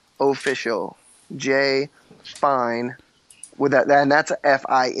Fine Official. J Fine with that, and that's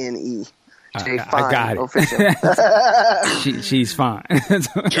FINE. I got it. Official. She's fine.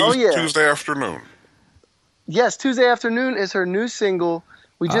 Tuesday afternoon. Yes, Tuesday Afternoon is her new single.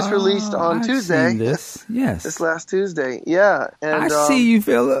 We just released on Tuesday. Seen this, yes, this last Tuesday. Yeah, and I see you,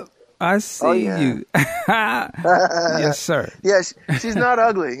 Philip. I see you. Yes, sir. Yes, she's not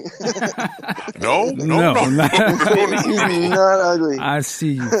ugly. No. She's not ugly. I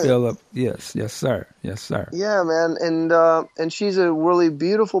see you, Philip. Yes, sir. Yeah, man, and she's a really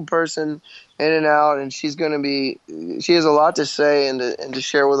beautiful person, in and out, and she has a lot to say and to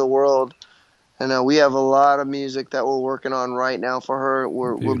share with the world. And we have a lot of music that we're working on right now for her.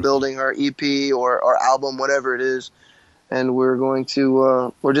 We're building our EP or album, whatever it is. And we're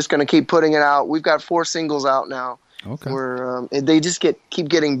just going to keep putting it out. We've got 4 singles out now. Okay. They just keep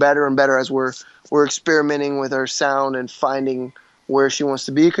getting better and better as we're experimenting with her sound and finding where she wants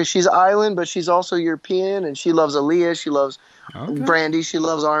to be. Because she's island, but she's also European, and she loves Aaliyah. She loves Brandy. She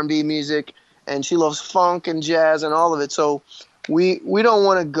loves R&B music, and she loves funk and jazz and all of it. So we don't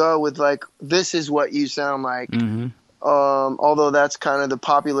want to go with like, this is what you sound like. Mm-hmm. Although that's kind of the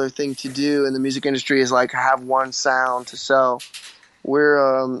popular thing to do in the music industry, is like have one sound to sell.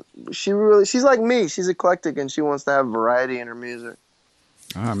 She's like me. She's eclectic, and she wants to have variety in her music.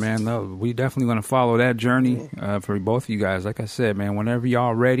 All right, man. No, we definitely going to follow that journey for both of you guys. Like I said, man, whenever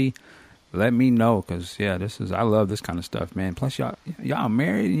y'all ready, let me know. Because, I love this kind of stuff, man. Plus, y'all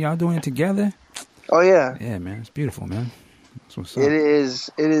married and y'all doing it together. Oh, yeah. Yeah, man. It's beautiful, man. That's what's up. It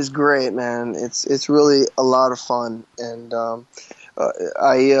is great, man. It's really a lot of fun. And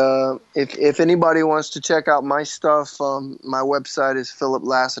if anybody wants to check out my stuff, my website is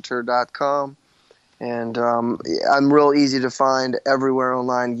philiplassiter.com. And I'm real easy to find everywhere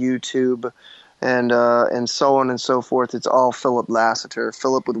online, YouTube, and so on and so forth. It's all Philip Lassiter.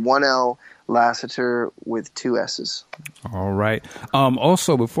 Philip with 1 L, Lassiter with 2 S's. All right.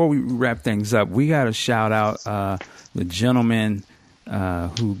 Also, before we wrap things up, we got to shout out the gentleman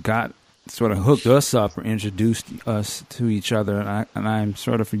who got sort of hooked us up or introduced us to each other, and I'm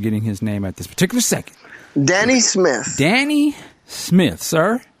sort of forgetting his name at this particular second. Danny Smith. Danny Smith,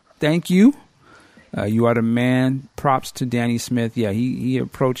 sir. Thank you. You are the man. Props to Danny Smith. Yeah, he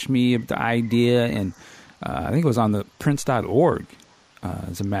approached me with the idea, and I think it was on the Prince.org,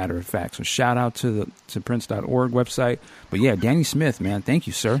 as a matter of fact. So shout out to Prince.org website. But yeah, Danny Smith, man, thank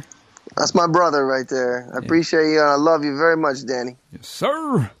you, sir. That's my brother right there. I appreciate you, and I love you very much, Danny. Yes,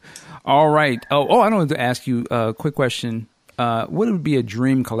 sir. All right. Oh, I wanted to ask you a quick question. What would be a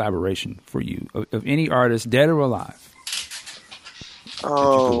dream collaboration for you of any artist, dead or alive?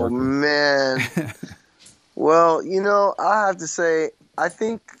 Oh, man. Well, I have to say, I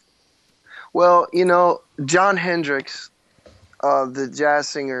think, Jon Hendricks, the jazz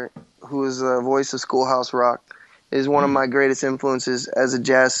singer who is the voice of Schoolhouse Rock, is one of my greatest influences as a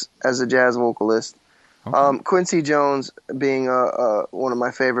jazz vocalist. Okay. Quincy Jones being one of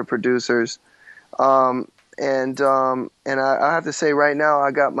my favorite producers. And I have to say right now,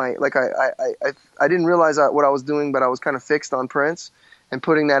 I got I didn't realize what I was doing, but I was kind of fixed on Prince and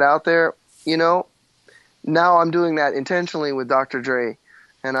putting that out there. Now I'm doing that intentionally with Dr. Dre,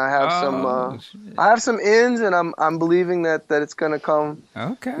 and I have some ins, and I'm believing that it's going to come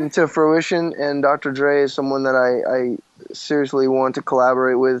into fruition. And Dr. Dre is someone that I seriously want to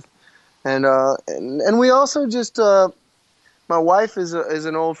collaborate with, and we also just my wife is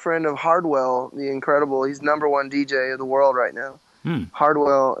an old friend of Hardwell, the incredible. He's #1 DJ of the world right now.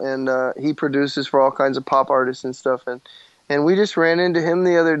 Hardwell, and he produces for all kinds of pop artists and stuff, and we just ran into him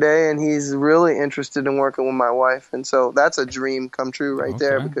the other day, and he's really interested in working with my wife. And so that's a dream come true right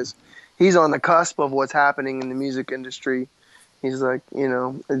there, because he's on the cusp of what's happening in the music industry. He's like, he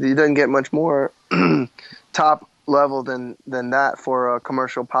doesn't get much more top level than that for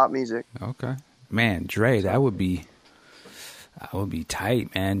commercial pop music. Okay. Man, Dre, that would be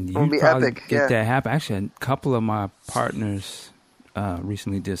tight, man. It would be epic. Get that happen. Actually, a couple of my partners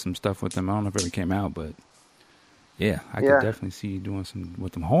recently did some stuff with them. I don't know if it ever came out, but yeah, I could definitely see you doing some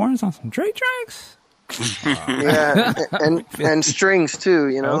with them horns on some Dre tracks. Yeah, and strings too,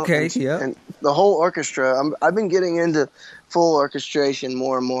 you know. Okay, and the whole orchestra. I've been getting into full orchestration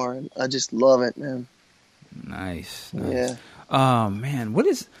more and more. I just love it, man. Nice. Yeah. Man, what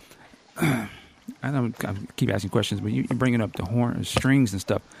is? I don't I keep asking questions, but you're bringing up the horn, strings, and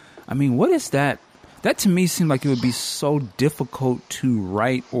stuff. I mean, what is that? That to me seemed like it would be so difficult to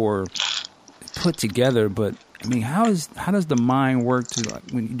write or put together, but. I mean, how does the mind work to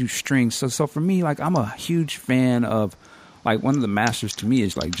like, when you do strings? So for me, like I'm a huge fan of like one of the masters to me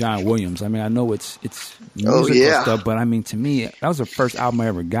is like John Williams. I mean, I know it's musical stuff, but I mean to me that was the first album I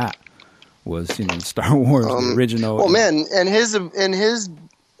ever got was Star Wars the original. Well, man, and his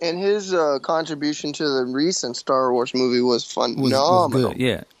contribution to the recent Star Wars movie was phenomenal. Was good,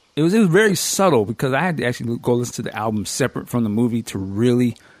 yeah. It was very subtle because I had to actually go listen to the album separate from the movie to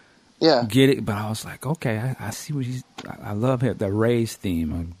really. Yeah, get it, but I was like, okay, I see what I love it. The Ray's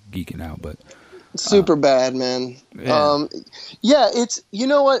theme. I'm geeking out, but super bad, man. Yeah. It's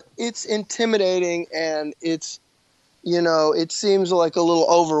what? It's intimidating, and it's it seems like a little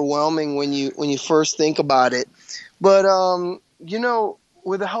overwhelming when you first think about it. But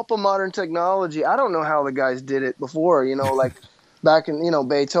with the help of modern technology, I don't know how the guys did it before. Like back in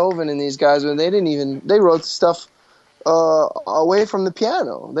Beethoven and these guys when they wrote stuff. Away from the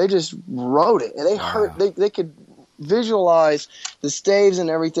piano, they just wrote it, and they could visualize the staves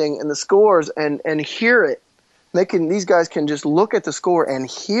and everything and the scores and hear it. These guys can just look at the score and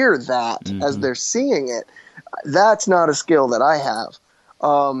hear that as they're singing it. That's not a skill that I have.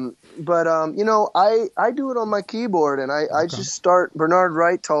 But I do it on my keyboard, and I just start. Bernard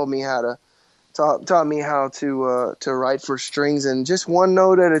Wright taught me how to write for strings, and just one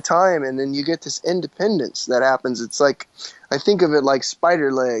note at a time, and then you get this independence that happens. It's like I think of it like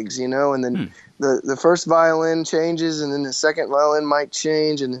spider legs, and then the first violin changes, and then the second violin might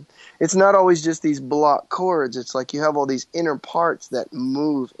change, and it's not always just these block chords. It's like you have all these inner parts that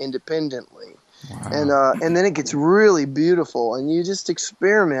move independently, and then it gets really beautiful, and you just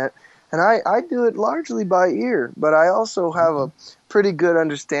experiment. And I do it largely by ear, but I also have a pretty good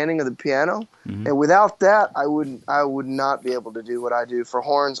understanding of the piano. And without that, I would not be able to do what I do for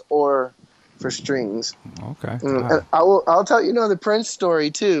horns or for strings. Okay. And I'll tell the Prince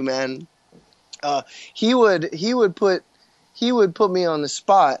story too, man. He would put me on the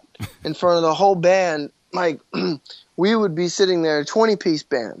spot in front of the whole band. Like we would be sitting there, 20-piece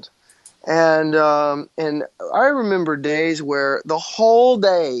band, and I remember days where the whole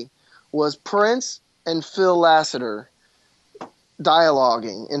day was Prince and Phil Lassiter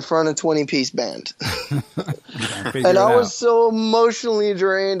dialoguing in front of 20-piece band. And I was so emotionally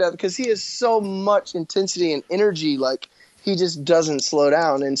drained because he has so much intensity and energy, like he just doesn't slow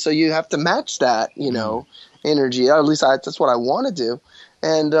down. And so you have to match that, energy. At least that's what I want to do.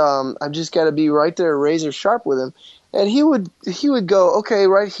 And I've just got to be right there razor sharp with him. And he would go, okay,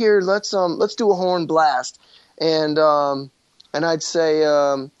 right here, let's do a horn blast. And I'd say,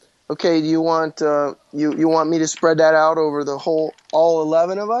 okay, do you want you want me to spread that out over the all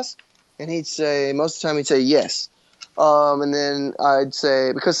 11 of us? And he'd say, most of the time he'd say yes. And then I'd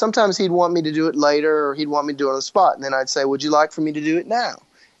say, because sometimes he'd want me to do it later, or he'd want me to do it on the spot. And then I'd say, would you like for me to do it now?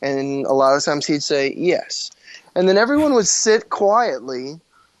 And a lot of times he'd say yes. And then everyone would sit quietly,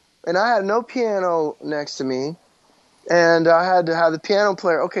 and I had no piano next to me, and I had to have the piano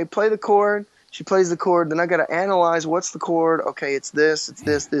player, okay, play the chord. She plays the chord, then I got to analyze what's the chord. Okay, it's this,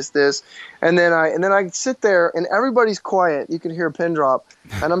 and then I sit there and everybody's quiet. You can hear a pin drop,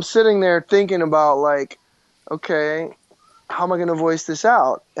 and I'm sitting there thinking about like, okay, how am I going to voice this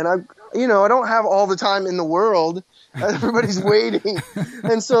out? And I don't have all the time in the world. Everybody's waiting,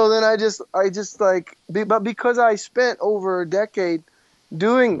 and so then I just but because I spent over a decade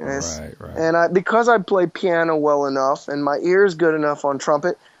doing this, right. and because I play piano well enough and my ear's good enough on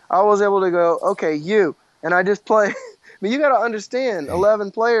trumpet, I was able to go, okay, and I just play. But you got to understand,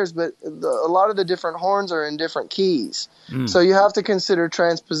 11 players, but a lot of the different horns are in different keys. So you have to consider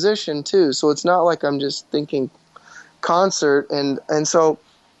transposition too. So it's not like I'm just thinking concert. And so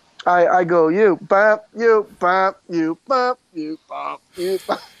I go, you, bop, you, bop, you, bop, you, bop, you,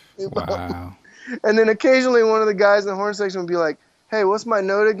 bop, you, bop. Wow. And then occasionally one of the guys in the horn section would be like, hey, what's my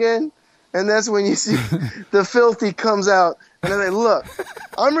note again? And that's when you see the filthy comes out. And I say, look,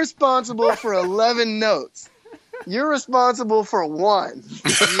 I'm responsible for 11 notes. You're responsible for 1.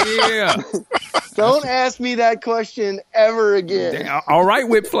 Yeah. Don't ask me that question ever again. All right,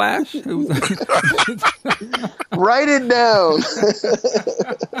 Whiplash. Write it down.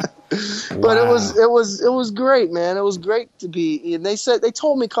 But it was great, man. It was great to be. And they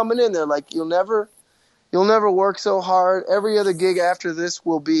told me coming in there, like, you'll never work so hard. Every other gig after this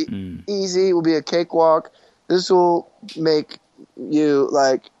will be easy. It will be a cakewalk. This will make you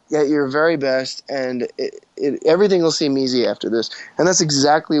like at your very best, and everything will seem easy after this. And that's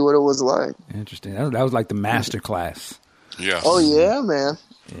exactly what it was like. Interesting. That was like the master class. Yes. Oh yeah, man.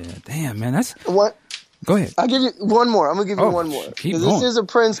 Yeah. Damn, man. That's what. Go ahead. I'll give you one more. I'm gonna give you one more. Keep going. This is a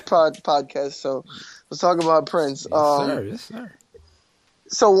Prince podcast, so let's talk about Prince. Yes, sir.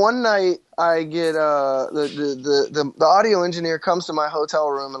 So one night I get the audio engineer comes to my hotel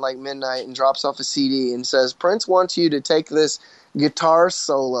room at like midnight and drops off a CD and says, Prince wants you to take this guitar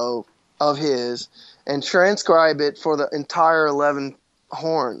solo of his and transcribe it for the entire 11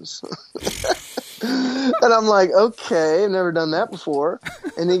 horns. And I'm like, okay, I've never done that before.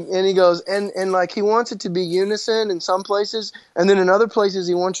 And he goes, and like he wants it to be unison in some places, and then in other places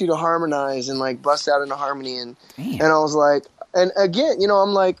he wants you to harmonize and like bust out into harmony. And I was like, and again, you know,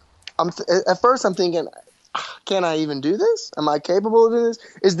 I'm like, at first I'm thinking, can I even do this? Am I capable of doing this?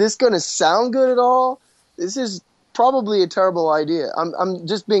 Is this going to sound good at all? This is probably a terrible idea. I'm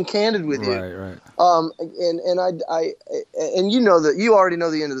just being candid with you. Right. And you know that you already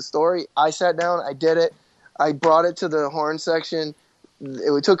know the end of the story. I sat down, I did it, I brought it to the horn section.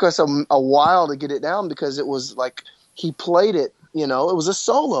 It took us a while to get it down because it was like he played it. You know, it was a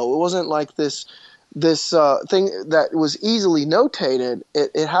solo. It wasn't like this thing that was easily notated.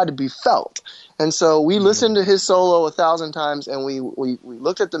 It had to be felt. And so we listened to his solo 1,000 times, and we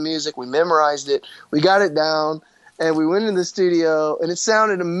looked at the music, we memorized it, we got it down. And we went in the studio, and it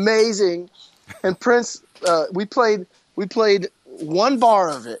sounded amazing. And Prince, we played one bar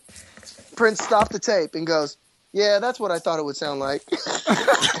of it. Prince stopped the tape and goes, "Yeah, that's what I thought it would sound like."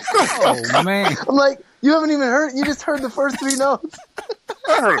 Oh man! I'm like, you haven't even heard. You just heard the first 3 notes.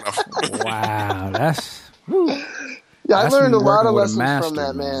 Wow, that's. Whew. Yeah, I learned a lot of lessons from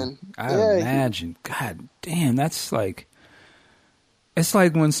that man. I imagine. God damn, that's like. It's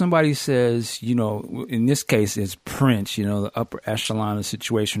like when somebody says, you know, in this case, it's Prince, you know, the upper echelon of the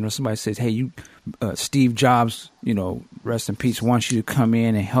situation, or somebody says, hey, Steve Jobs, you know, rest in peace, wants you to come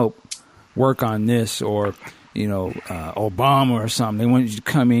in and help work on this, or, you know, Obama or something. They want you to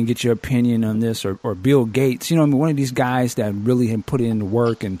come in and get your opinion on this, or Bill Gates, you know, I mean, one of these guys that really have put in the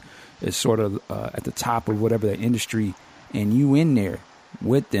work and is sort of at the top of whatever the industry, and you in there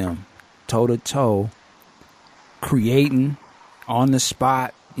with them, toe to toe, creating on the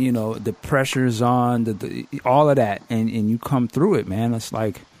spot, you know, the pressure's on, the all of that, and you come through it, man. It's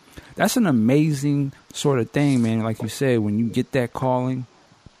like, that's an amazing sort of thing, man. Like you said, when you get that calling,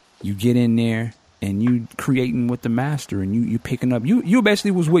 you get in there and you creating with the master, and you picking up. You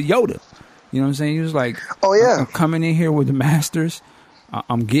basically was with Yoda. You know what I'm saying? He was like, oh yeah, I'm coming in here with the masters.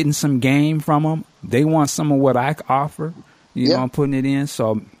 I'm getting some game from them. They want some of what I offer. You know, I'm putting it in.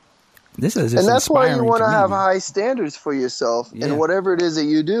 So this is just, and that's why you want to have high standards for yourself in whatever it is that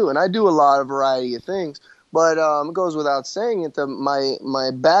you do. And I do a lot of variety of things, but it goes without saying that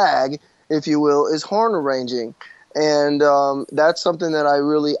my bag, if you will, is horn arranging, and that's something that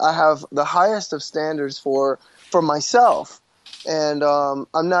I have the highest of standards for myself. And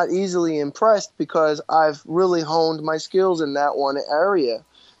I'm not easily impressed because I've really honed my skills in that one area.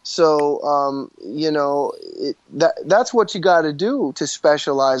 So, you know, that's what you got to do to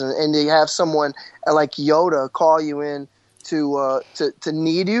specialize. And you have someone like Yoda call you in to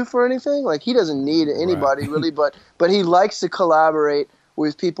need you for anything. Like, he doesn't need anybody really, but he likes to collaborate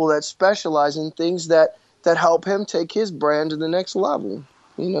with people that specialize in things that help him take his brand to the next level.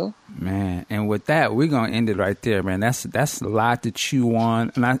 You know, man. And with that, we're gonna end it right there, man. That's a lot to chew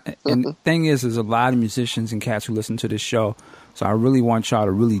on. And the thing is, there's a lot of musicians and cats who listen to this show. So I really want y'all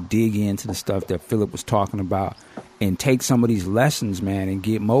to really dig into the stuff that Philip was talking about and take some of these lessons, man, and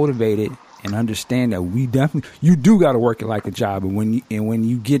get motivated and understand that you do got to work it like a job. And when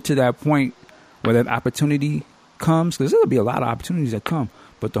you get to that point where that opportunity comes, because there'll be a lot of opportunities that come,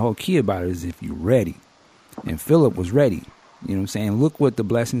 but the whole key about it is if you're ready. And Philip was ready. You know what I'm saying? Look what the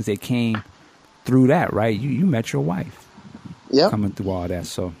blessings that came through that, right? You met your wife. Yeah. Coming through all that.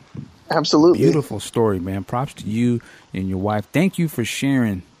 So absolutely. Beautiful story, man. Props to you and your wife. Thank you for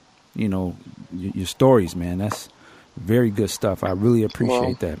sharing, you know, your stories, man. That's very good stuff. I really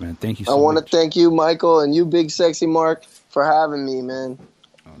appreciate that, man. Thank you so much. I want to thank you, Michael, and you, Big Sexy Mark, for having me, man.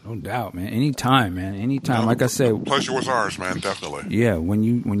 Oh, no doubt, man. Anytime, man. Anytime. Like I said, pleasure was ours, man. Definitely. Yeah. When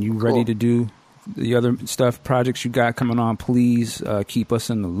you ready to do the other stuff, projects you got coming on, please keep us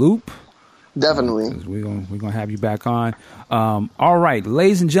in the loop. Definitely. We're gonna have you back on. All right,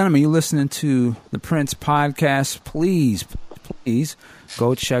 ladies and gentlemen, you're listening to the Prince Podcast. Please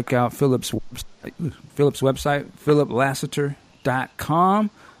go check out Philip's website, philiplassiter.com.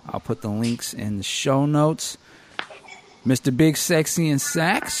 I'll put the links in the show notes. Mr. Big Sexy and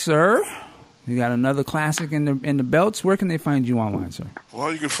Sax, sir. You got another classic in the belts. Where can they find you online, sir?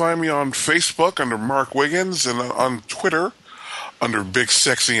 Well, you can find me on Facebook under Mark Wiggins and on Twitter under Big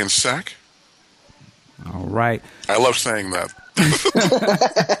Sexy and Sack. All right. I love saying that.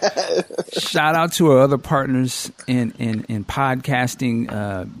 Shout out to our other partners in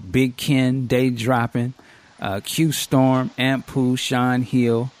podcasting, Big Ken, Day Dropping, Q Storm, Amp Pooh, Sean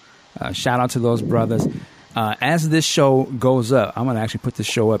Hill. Shout out to those brothers. As this show goes up, I'm going to actually put the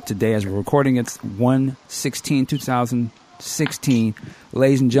show up today as we're recording. It's 1/16/2016.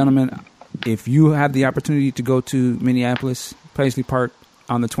 Ladies and gentlemen, if you have the opportunity to go to Minneapolis, Paisley Park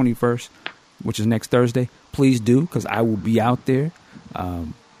on the 21st, which is next Thursday, please do, because I will be out there.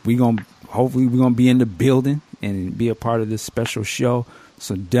 Hopefully we're going to be in the building and be a part of this special show.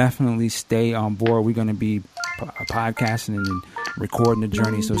 So definitely stay on board. We're going to be podcasting and recording the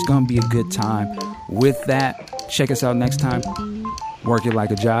journey. So it's going to be a good time. With that, check us out next time. Work it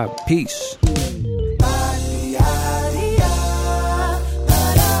like a job. Peace.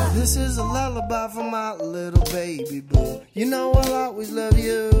 This is a lullaby for my little baby boo. You know I'll always love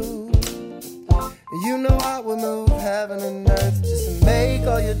you. You know I will move heaven and earth just to make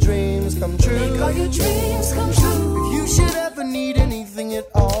all your dreams come true. Make all your dreams come true. If you should ever need anything at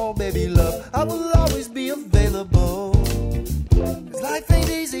all, baby love, I will always be available. 'Cause life ain't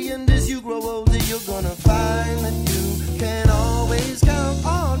easy, and as you grow older, you're gonna find that you can always count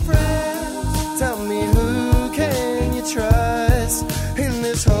on friends. Tell me, who can you trust in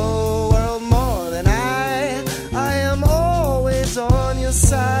this whole world more than I? I am always on your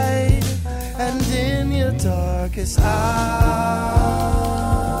side. And in your darkest hour,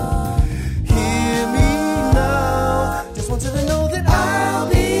 hear me now. Just want you to know that I'll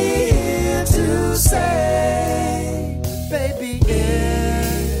be here to say, baby,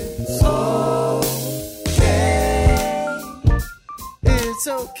 it's okay. It's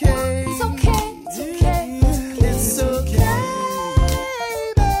okay. It's okay. It's okay. It's okay.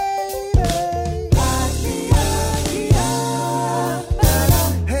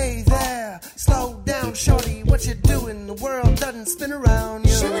 Shorty, what you doing? The world doesn't spin around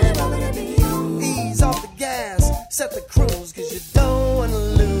you. Ease off the gas, set the cruise, 'cause you don't wanna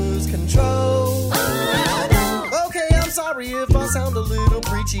lose control. Okay, I'm sorry if I sound a little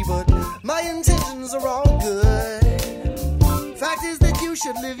preachy, but my intentions are all good. Fact is that you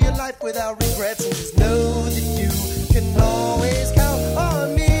should live your life without regrets, and just know that you can always count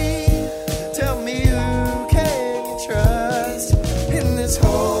on me. Tell me, who can you trust in this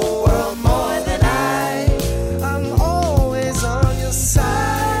whole world more than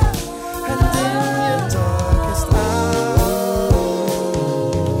side, and in your darkest hour,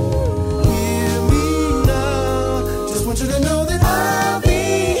 hear me now. Just want you to know that I'll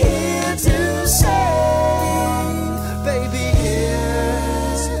be here to say, baby,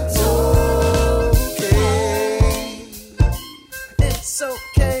 it's okay. It's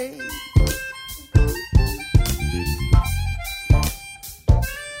okay.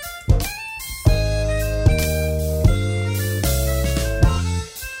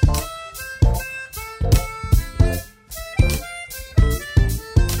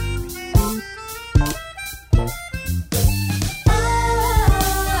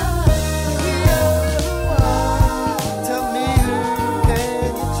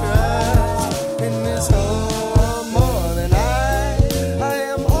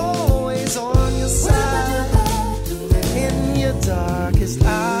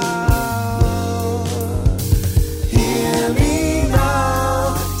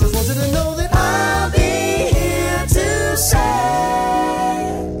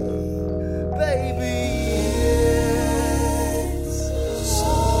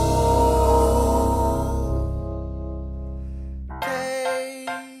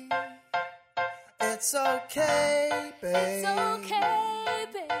 It's okay, babe. It's okay,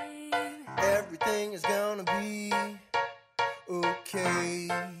 babe. Everything is gonna be okay.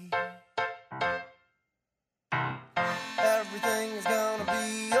 Everything is gonna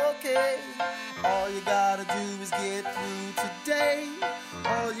be okay. All you gotta do is get through today.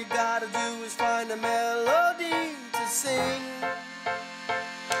 All you gotta do is find a melody to sing.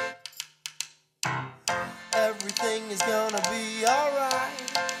 Everything is gonna be alright.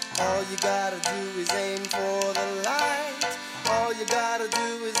 All you gotta do is aim for the light. All you gotta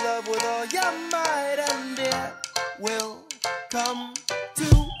do is love with all your might, and it will come to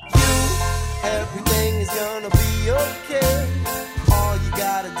you. Everything is gonna be okay. All you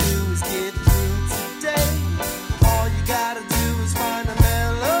gotta do is get through today. All you gotta do is find a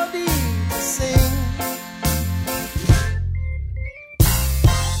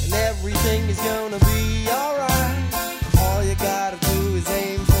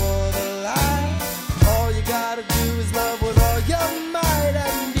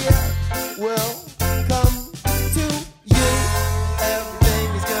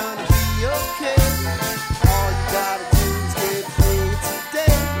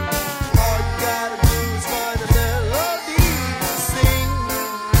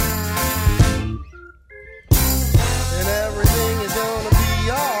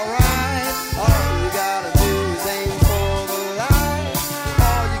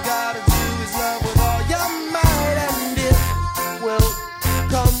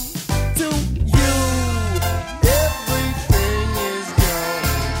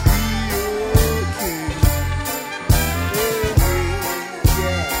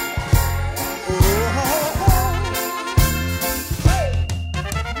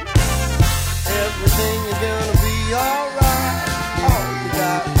everything is gonna be alright.